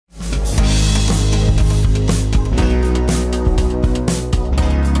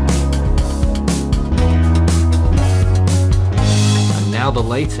the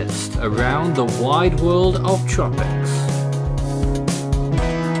latest around the wide world of tropics.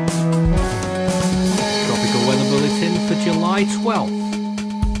 Tropical Weather Bulletin for July 12th.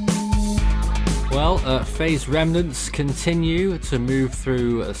 Well, Fay's remnants continue to move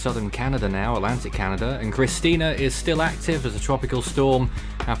through southern Canada now, Atlantic Canada, and Cristina is still active as a tropical storm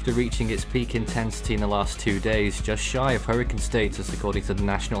after reaching its peak intensity in the last 2 days, just shy of hurricane status according to the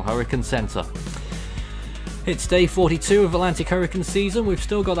National Hurricane Center. It's day 42 of Atlantic hurricane season. We've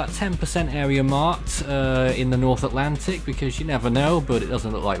still got that 10% area marked in the North Atlantic because you never know, but it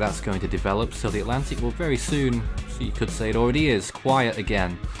doesn't look like that's going to develop. So the Atlantic will very soon, so you could say it already is, quiet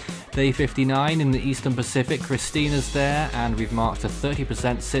again. Day 59 in the Eastern Pacific, Cristina's there, and we've marked a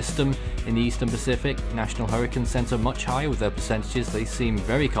 30% system in the Eastern Pacific. National Hurricane Center much higher with their percentages. They seem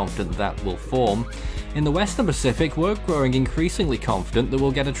very confident that will form. In the Western Pacific, we're growing increasingly confident that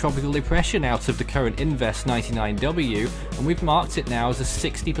we'll get a tropical depression out of the current Invest 99W, and we've marked it now as a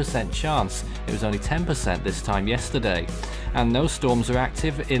 60% chance. It was only 10% this time yesterday. And those storms are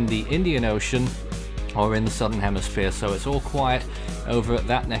active in the Indian Ocean or in the Southern Hemisphere, so it's all quiet over at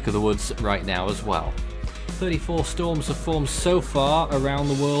that neck of the woods right now as well. 34 storms have formed so far around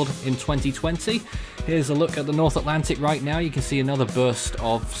the world in 2020. Here's a look at the North Atlantic right now. You can see another burst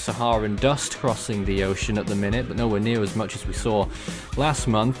of Saharan dust crossing the ocean at the minute, but nowhere near as much as we saw last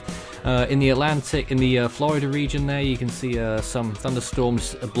month. In the Atlantic, in the Florida region there, you can see some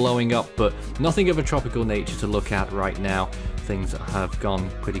thunderstorms blowing up, but nothing of a tropical nature to look at right now. Things have gone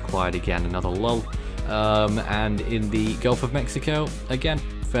pretty quiet again, another lull. And in the Gulf of Mexico, again,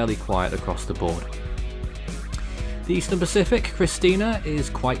 fairly quiet across the board. The Eastern Pacific, Cristina is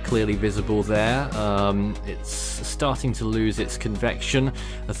quite clearly visible there. It's starting to lose its convection.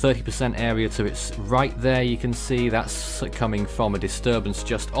 A 30% area to its right there, you can see that's coming from a disturbance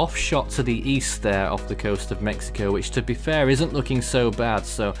just offshot to the east there off the coast of Mexico, which to be fair isn't looking so bad.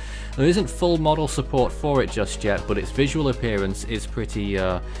 So there isn't full model support for it just yet, but its visual appearance is pretty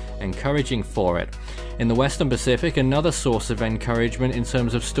encouraging for it. In the Western Pacific, another source of encouragement in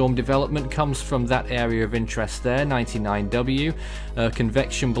terms of storm development comes from that area of interest there, 99W.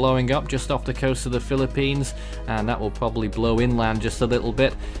 Convection blowing up just off the coast of the Philippines, and that will probably blow inland just a little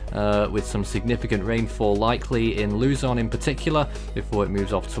bit with some significant rainfall likely in Luzon in particular before it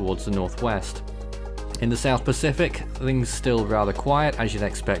moves off towards the northwest. In the South Pacific, things still rather quiet as you'd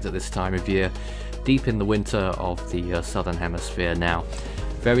expect at this time of year, deep in the winter of the Southern Hemisphere now.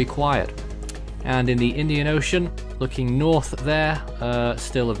 Very quiet. And in the Indian Ocean, looking north there,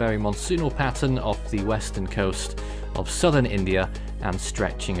 still a very monsoonal pattern off the western coast of southern India and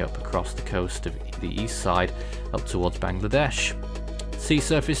stretching up across the coast of the east side up towards Bangladesh. Sea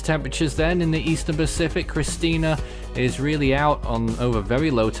surface temperatures then in the Eastern Pacific, Cristina is really out on over very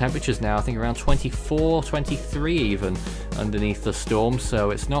low temperatures now, I think around 24, 23 even underneath the storm,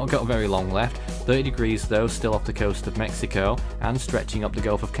 so it's not got very long left. 30 degrees though, still off the coast of Mexico and stretching up the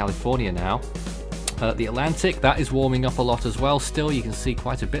Gulf of California now. The Atlantic, that is warming up a lot as well. Still, you can see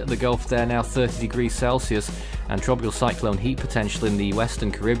quite a bit of the Gulf there now, 30 degrees Celsius, and tropical cyclone heat potential in the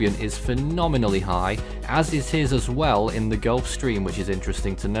Western Caribbean is phenomenally high, as is his as well in the Gulf Stream, which is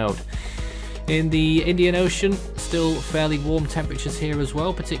interesting to note. In the Indian Ocean, still fairly warm temperatures here as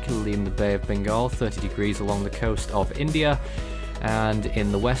well, particularly in the Bay of Bengal, 30 degrees along the coast of India. And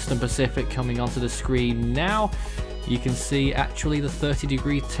in the Western Pacific, coming onto the screen now, you can see actually the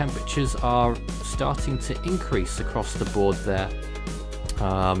 30-degree temperatures are starting to increase across the board there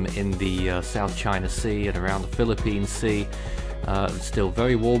in the South China Sea and around the Philippine Sea. Still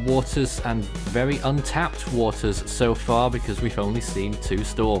very warm waters and very untapped waters so far because we've only seen 2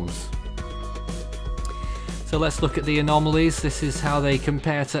 storms. So let's look at the anomalies. This is how they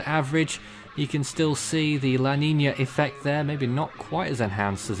compare to average. You can still see the La Nina effect there, maybe not quite as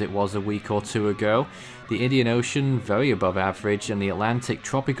enhanced as it was a week or 2 ago. The Indian Ocean very above average, and the Atlantic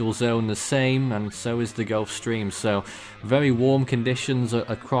tropical zone the same, and so is the Gulf Stream. So very warm conditions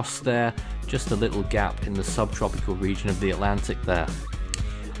across there, just a little gap in the subtropical region of the Atlantic there.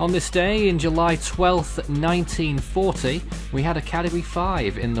 On this day, in July 12th, 1940, we had a Category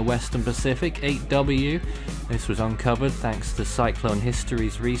 5 in the Western Pacific, 8W. This was uncovered thanks to Cyclone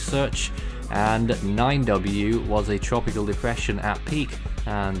History's research, and 9W was a tropical depression at peak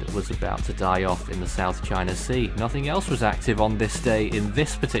and was about to die off in the South China Sea. Nothing else was active on this day in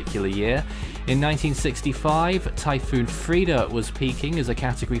this particular year. In 1965, Typhoon Frida was peaking as a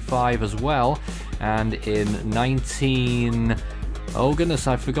Category 5 as well, and in oh goodness,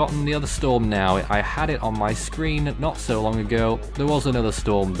 I've forgotten the other storm now. I had it on my screen not so long ago. There was another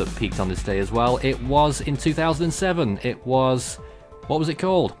storm that peaked on this day as well. It was in 2007. It was... what was it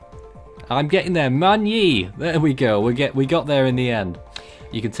called? I'm getting there. Manyi! There we go. We got there in the end.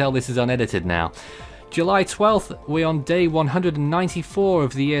 You can tell this is unedited now. July 12th, we're on day 194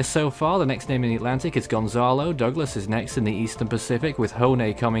 of the year so far. The next name in the Atlantic is Gonzalo. Douglas is next in the Eastern Pacific, with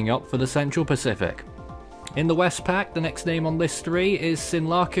Hone coming up for the Central Pacific. In the Westpac, the next name on list 3 is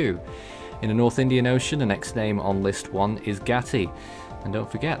Sinlaku. In the North Indian Ocean, the next name on list 1 is Gati. And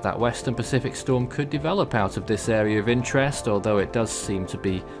don't forget, that Western Pacific storm could develop out of this area of interest, although it does seem to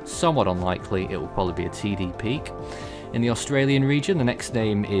be somewhat unlikely. It will probably be a TD peak. In the Australian region, the next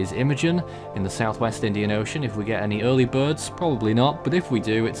name is Imogen. In the Southwest Indian Ocean, if we get any early birds, probably not, but if we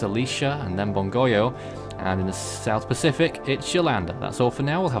do, it's Alicia and then Bongoyo. And in the South Pacific, it's Yolanda. That's all for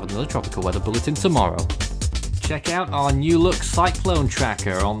now. We'll have another tropical weather bulletin tomorrow. Check out our new look cyclone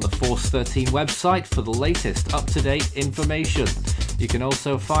tracker on the Force 13 website for the latest up-to-date information. You can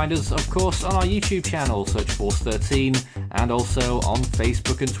also find us, of course, on our YouTube channel, search Force 13, and also on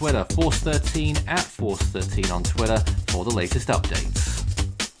Facebook and Twitter, Force 13 at Force 13 on Twitter for the latest updates.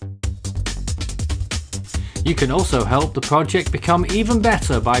 You can also help the project become even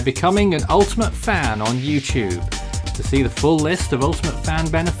better by becoming an Ultimate Fan on YouTube. To see the full list of Ultimate Fan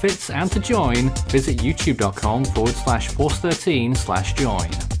benefits and to join, visit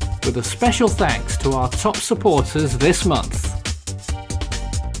youtube.com/Force13/join. With a special thanks to our top supporters this month.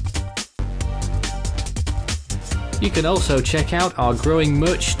 You can also check out our growing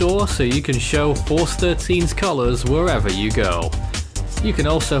merch store so you can show Force 13's colours wherever you go. You can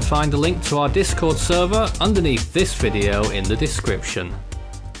also find a link to our Discord server underneath this video in the description.